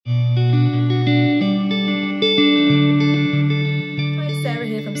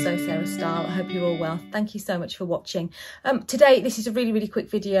thank you so much for watching. Today, this is a really quick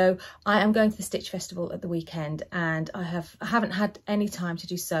video. I am going to the Stitch Festival at the weekend, and I haven't had any time to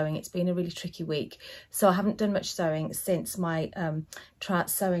do sewing. It's been a really tricky week, so I haven't done much sewing since my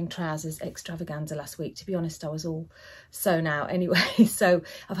sewing trousers extravaganza last week. To be honest, I was all sewn out anyway, so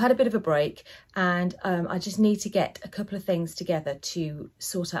I've had a bit of a break, and I just need to get a couple of things together to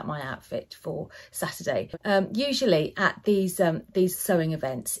sort out my outfit for Saturday. Usually at these sewing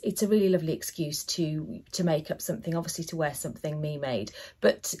events, it's a really lovely excuse to make up something, obviously to wear something me made,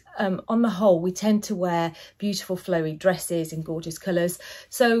 but on the whole we tend to wear beautiful flowy dresses in gorgeous colours.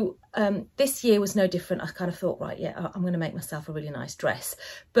 So this year was no different. I kind of thought, right, yeah, I'm going to make myself a really nice dress,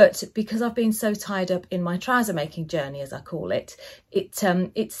 but because I've been so tied up in my trouser making journey, as I call it,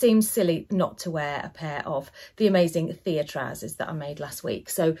 it seems silly not to wear a pair of the amazing Thea trousers that I made last week.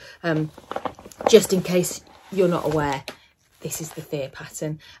 So just in case you're not aware, this is the Thea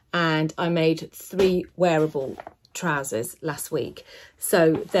pattern, and I made 3 wearable trousers last week.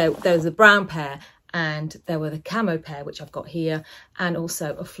 So there was a brown pair, and there were the camo pair, which I've got here, and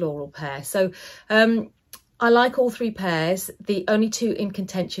also a floral pair. So I like all 3 pairs. The only 2 in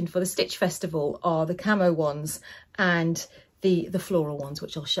contention for the Stitch Festival are the camo ones and the floral ones,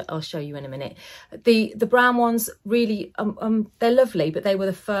 which I'll show you in a minute. The brown ones, really, they're lovely, but they were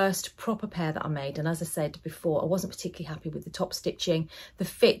the first proper pair that I made. And as I said before, I wasn't particularly happy with the top stitching. The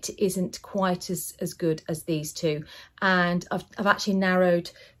fit isn't quite as good as these 2. And I've actually narrowed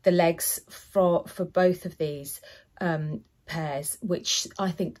the legs for both of these pairs, which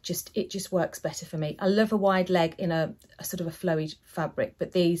I think it just works better for me. I love a wide leg in a sort of a flowy fabric,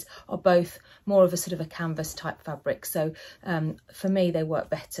 but these are both more of a sort of a canvas type fabric, so for me they work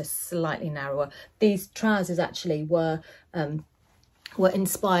better slightly narrower. These trousers actually were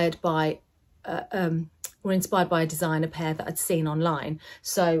inspired by a designer pair that I'd seen online,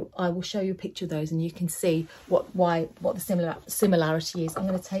 so I will show you a picture of those and you can see what the similarity is. I'm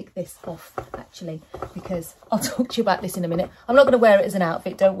going to take this off actually, because I'll talk to you about this in a minute. I'm not going to wear it as an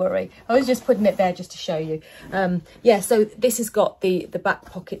outfit, don't worry. I was just putting it there just to show you. Yeah, so this has got the back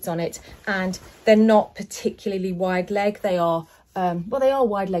pockets on it, and they're not particularly wide leg. They are well, they are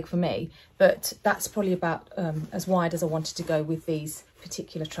wide leg for me, but that's probably about as wide as I wanted to go with these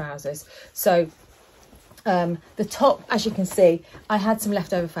particular trousers. So the top, as you can see, I had some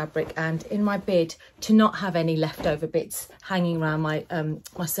leftover fabric, and in my bid to not have any leftover bits hanging around my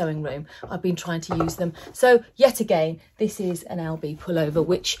my sewing room, I've been trying to use them. So yet again, this is an LB pullover,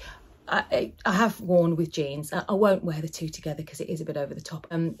 which I have worn with jeans. I won't wear the 2 together because it is a bit over the top,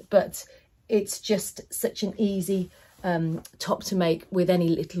 but it's just such an easy top to make with any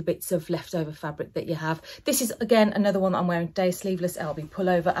little bits of leftover fabric that you have. This is again another one that I'm wearing today, sleeveless LB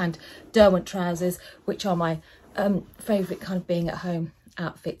pullover and Derwent trousers, which are my favourite kind of being at home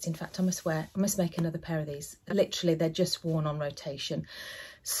outfits. In fact, I must make another pair of these. Literally, they're just worn on rotation.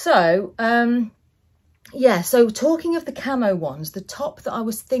 So yeah, so talking of the camo ones, the top that I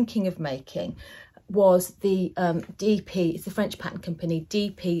was thinking of making was the DP, it's the French pattern company,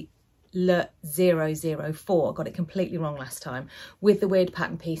 DP Le 004. I got it completely wrong last time, with the weird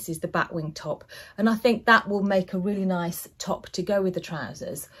pattern pieces, the batwing top, and I think that will make a really nice top to go with the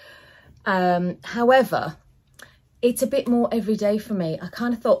trousers. However, it's a bit more everyday for me. I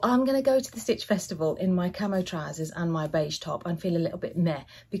kind of thought, I'm going to go to the Stitch Festival in my camo trousers and my beige top and feel a little bit meh,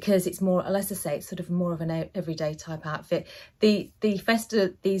 because it's more, as I say, it's sort of more of an everyday type outfit. These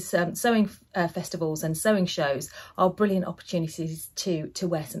sewing festivals and sewing shows are brilliant opportunities to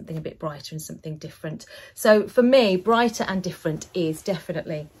wear something a bit brighter and something different. So for me, brighter and different is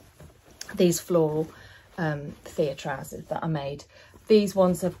definitely these floral Thea trousers that I made. These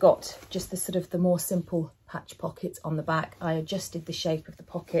ones have got just the sort of the more simple patch pockets on the back. I adjusted the shape of the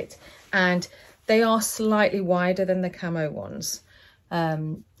pocket, and they are slightly wider than the camo ones.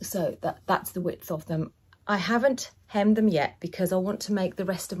 So that's the width of them. I haven't hemmed them yet because I want to make the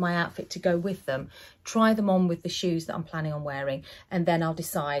rest of my outfit to go with them, try them on with the shoes that I'm planning on wearing, and then I'll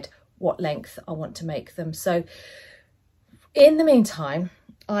decide what length I want to make them. So in the meantime,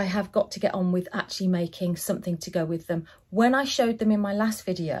 I have got to get on with actually making something to go with them. When I showed them in my last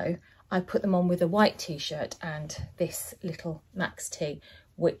video, I put them on with a white t-shirt and this little Max tee,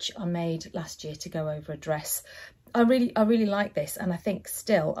 which I made last year to go over a dress. I really like this, and I think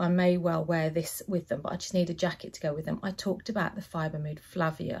still I may well wear this with them, but I just need a jacket to go with them. I talked about the Fibre Mood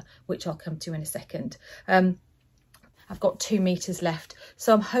Flavia, which I'll come to in a second. I've got 2 meters left,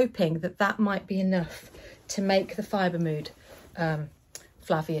 so I'm hoping that that might be enough to make the Fibre Mood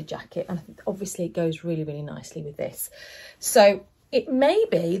Flavia jacket, and obviously it goes really nicely with this. So it may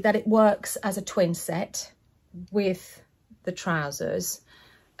be that it works as a twin set with the trousers,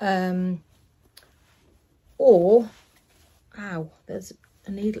 or, ow, there's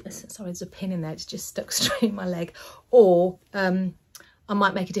a needle, sorry, there's a pin in there, it's just stuck straight in my leg, or I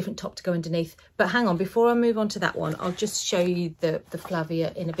might make a different top to go underneath. But hang on, before I move on to that one, I'll just show you the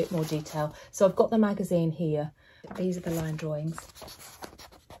Flavia in a bit more detail. So I've got the magazine here. These are the line drawings.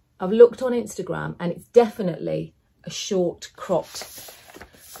 I've looked on Instagram and it's definitely a short cropped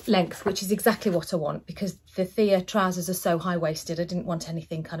length, which is exactly what I want, because the Thea trousers are so high-waisted. I didn't want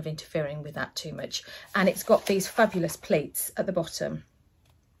anything kind of interfering with that too much. And it's got these fabulous pleats at the bottom,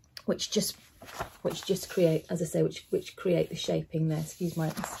 which just create, as I say, which create the shaping there. Excuse my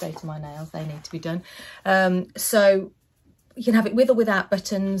state of my nails, they need to be done. So you can have it with or without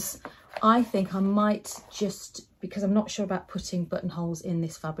buttons. I think I might just, because I'm not sure about putting buttonholes in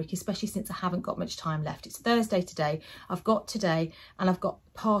this fabric, especially since I haven't got much time left. It's Thursday today. I've got today and I've got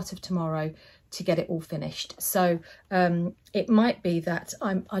part of tomorrow to get it all finished. So it might be that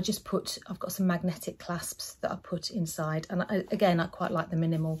I've got some magnetic clasps that I put inside, and again, I quite like the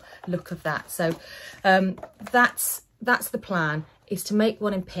minimal look of that. So that's the plan, is to make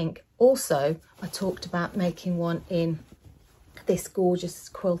one in pink. Also, I talked about making one in this gorgeous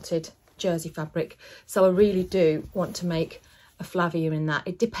quilted jersey fabric, so I really do want to make a Flavia in that.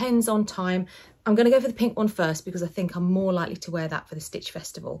 It depends on time. I'm going to go for the pink one first because I think I'm more likely to wear that for the Stitch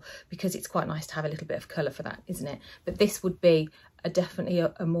Festival, because it's quite nice to have a little bit of colour for that, isn't it? But this would be definitely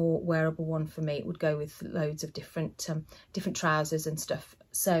a more wearable one for me. It would go with loads of different trousers and stuff.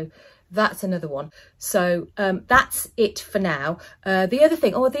 So that's another one. So that's it for now. The other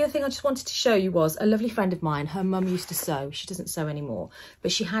thing I just wanted to show you was a lovely friend of mine. Her mum used to sew. She doesn't sew anymore,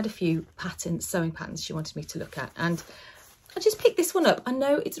 but she had a few sewing patterns she wanted me to look at, and I just picked this one up. I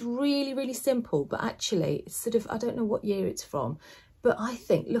know it's really, really simple, but actually it's sort of, I don't know what year it's from, but I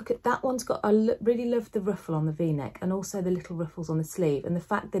think, look at that one's got, I really love the ruffle on the V-neck and also the little ruffles on the sleeve, and the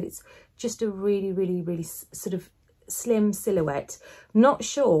fact that it's just a really, really, really sort of slim silhouette. Not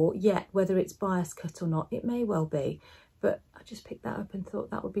sure yet whether it's bias cut or not. It may well be, but I just picked that up and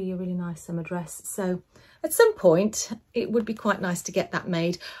thought that would be a really nice summer dress. So at some point it would be quite nice to get that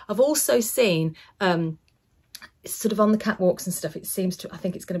made. I've also seen sort of on the catwalks and stuff, it seems to, I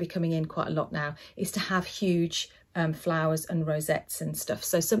think it's going to be coming in quite a lot now, is to have huge flowers and rosettes and stuff.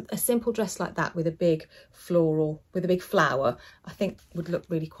 So a simple dress like that with a big floral, with a big flower, I think would look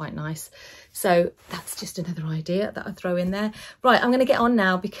really quite nice. So that's just another idea that I throw in there. Right, I'm going to get on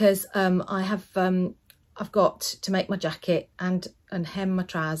now because I've got to make my jacket and hem my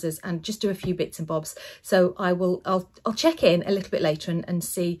trousers and just do a few bits and bobs. So I'll check in a little bit later and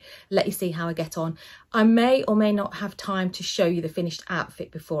let you see how I get on. I may or may not have time to show you the finished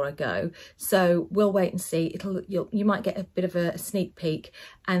outfit before I go, so we'll wait and see. You might get a bit of a sneak peek,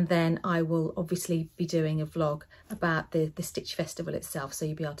 and then I will obviously be doing a vlog about the Stitch Festival itself, so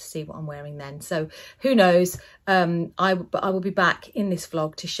you'll be able to see what I'm wearing then. So who knows, but I will be back in this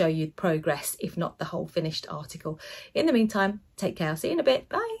vlog to show you progress, if not the whole finished article. In the meantime, take care. I'll see you in a bit.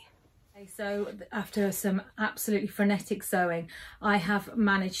 Bye. Okay, so after some absolutely frenetic sewing, I have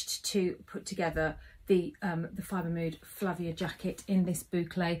managed to put together the Fibre Mood Flavia jacket in this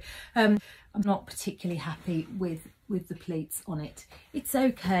boucle. I'm not particularly happy with the pleats on it. It's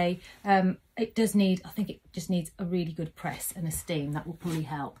okay. It does need, I think it just needs a really good press and a steam. That will probably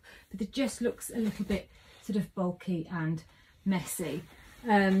help. But it just looks a little bit sort of bulky and messy.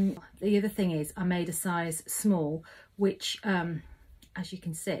 The other thing is I made a size small, which as you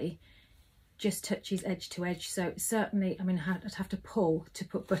can see just touches edge to edge, so certainly, I mean, I'd have to pull to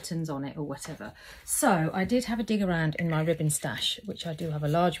put buttons on it or whatever. So I did have a dig around in my ribbon stash, which I do have a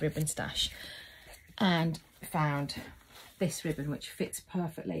large ribbon stash, and found this ribbon which fits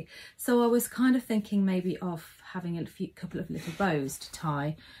perfectly. So I was kind of thinking maybe of having a couple of little bows to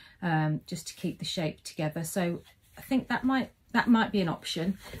tie, just to keep the shape together. So I think that might be an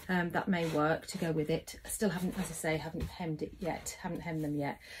option. That may work to go with it. I still haven't, as I say, haven't hemmed it yet, haven't hemmed them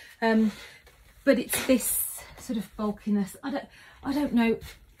yet. But it's this sort of bulkiness. I don't know.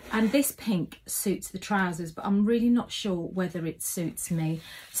 And this pink suits the trousers, but I'm really not sure whether it suits me.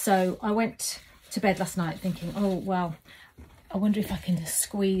 So I went to bed last night thinking, oh, well, I wonder if I can just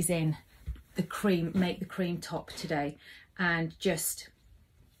squeeze in the cream, make the cream top today, and just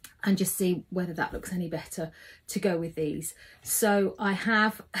see whether that looks any better to go with these. So I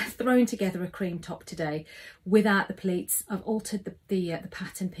have thrown together a cream top today without the pleats. I've altered the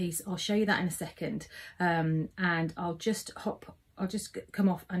pattern piece. I'll show you that in a second, and I'll just come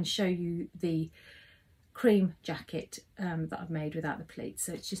off and show you the cream jacket that I've made without the pleats.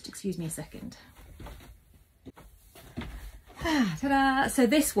 So it's just, excuse me a second. Ta-da! So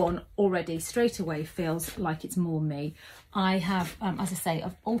this one already straight away feels like it's more me. I have, as I say,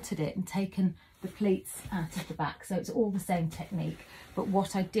 I've altered it and taken the pleats out of the back, so it's all the same technique. But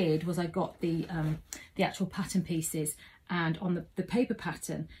what I did was I got the actual pattern pieces and on the paper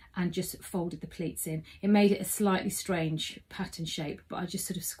pattern and just folded the pleats in. It made it a slightly strange pattern shape, but I just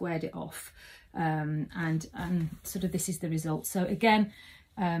sort of squared it off, and sort of this is the result. So again,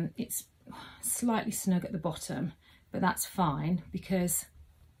 it's slightly snug at the bottom, but that's fine because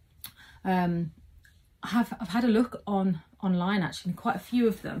I've had a look online actually, quite a few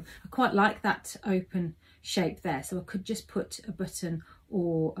of them. I quite like that open shape there, so I could just put a button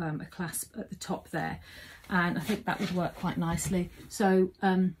or a clasp at the top there, and I think that would work quite nicely. So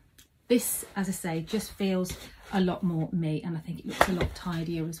this, as I say, just feels a lot more me, and I think it looks a lot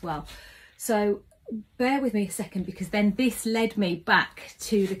tidier as well. So bear with me a second, because then this led me back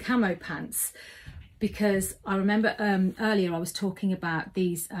to the camo pants, because I remember earlier I was talking about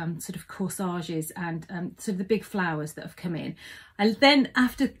these sort of corsages and sort of the big flowers that have come in. And then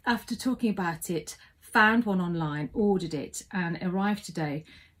after talking about it, found one online, ordered it, and arrived today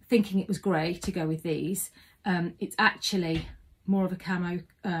thinking it was grey to go with these. It's actually more of a camo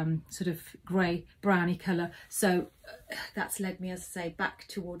sort of grey browny colour, so that's led me, as I say, back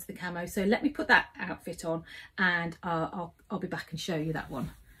towards the camo. So let me put that outfit on, and I'll be back and show you that one.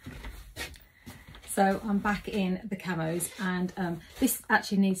 So I'm back in the camos, and this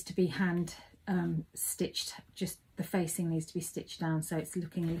actually needs to be hand stitched. Just the facing needs to be stitched down, so it's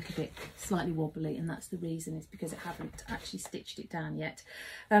looking a little bit slightly wobbly, and that's the reason, is because I haven't actually stitched it down yet.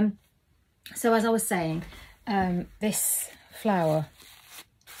 So as I was saying, this flower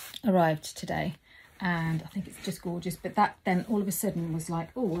arrived today, and I think it's just gorgeous. But that then all of a sudden was like,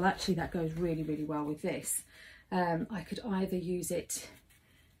 oh well, actually that goes really, really well with this. I could either use it,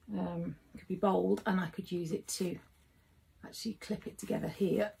 could be bold, and I could use it to actually clip it together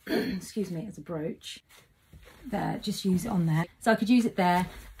here excuse me, as a brooch there, just use it on there. So I could use it there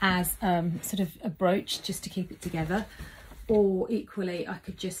as sort of a brooch just to keep it together, or equally I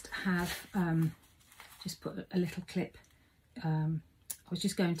could just have just put a little clip. I was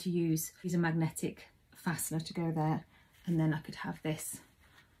just going to use a magnetic fastener to go there, and then I could have this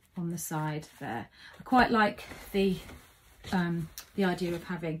on the side there. I quite like the idea of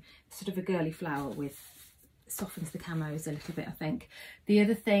having sort of a girly flower with softens the camos a little bit, I think. The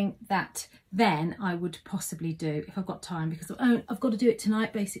other thing that then I would possibly do if I've got time, because I've got to do it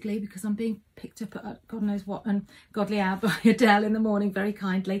tonight basically, because I'm being picked up at God knows what and godly hour by Adele in the morning very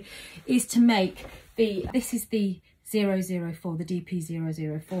kindly, is to make this is the 004, the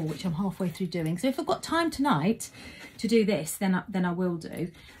DP004, which I'm halfway through doing. So if I've got time tonight to do this, then I will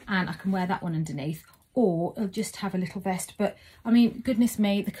do, and I can wear that one underneath, or I'll just have a little vest. But I mean, goodness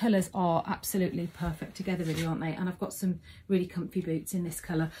me, the colours are absolutely perfect together really, aren't they? And I've got some really comfy boots in this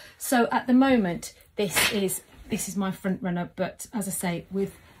colour. So at the moment, this is my front runner, but as I say,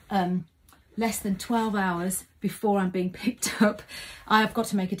 with less than 12 hours before I'm being picked up, I've got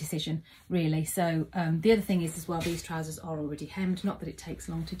to make a decision really. So the other thing is as well, these trousers are already hemmed, not that it takes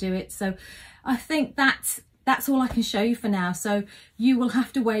long to do it. So I think that's all I can show you for now. So you will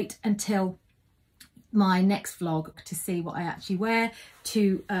have to wait until my next vlog to see what I actually wear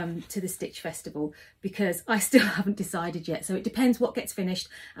to the Stitch Festival, because I still haven't decided yet. So it depends what gets finished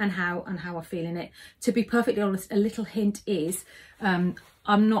and how I feel in it. To be perfectly honest, a little hint is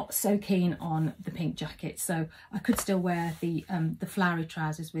I'm not so keen on the pink jacket, so I could still wear the flowery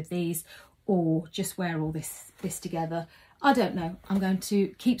trousers with these, or just wear all this together. I don't know. I'm going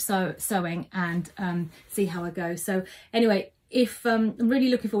to keep sewing and see how I go. So anyway, if I'm really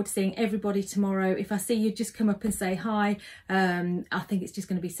looking forward to seeing everybody tomorrow. If I see you, just come up and say hi. I think it's just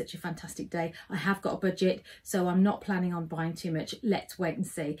going to be such a fantastic day. I have got a budget, so I'm not planning on buying too much. Let's wait and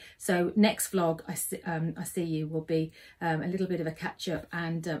see. So next vlog I see you will be a little bit of a catch up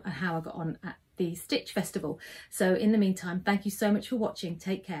and how I got on at the Stitch Festival. So in the meantime, thank you so much for watching.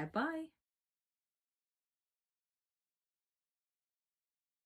 Take care. Bye.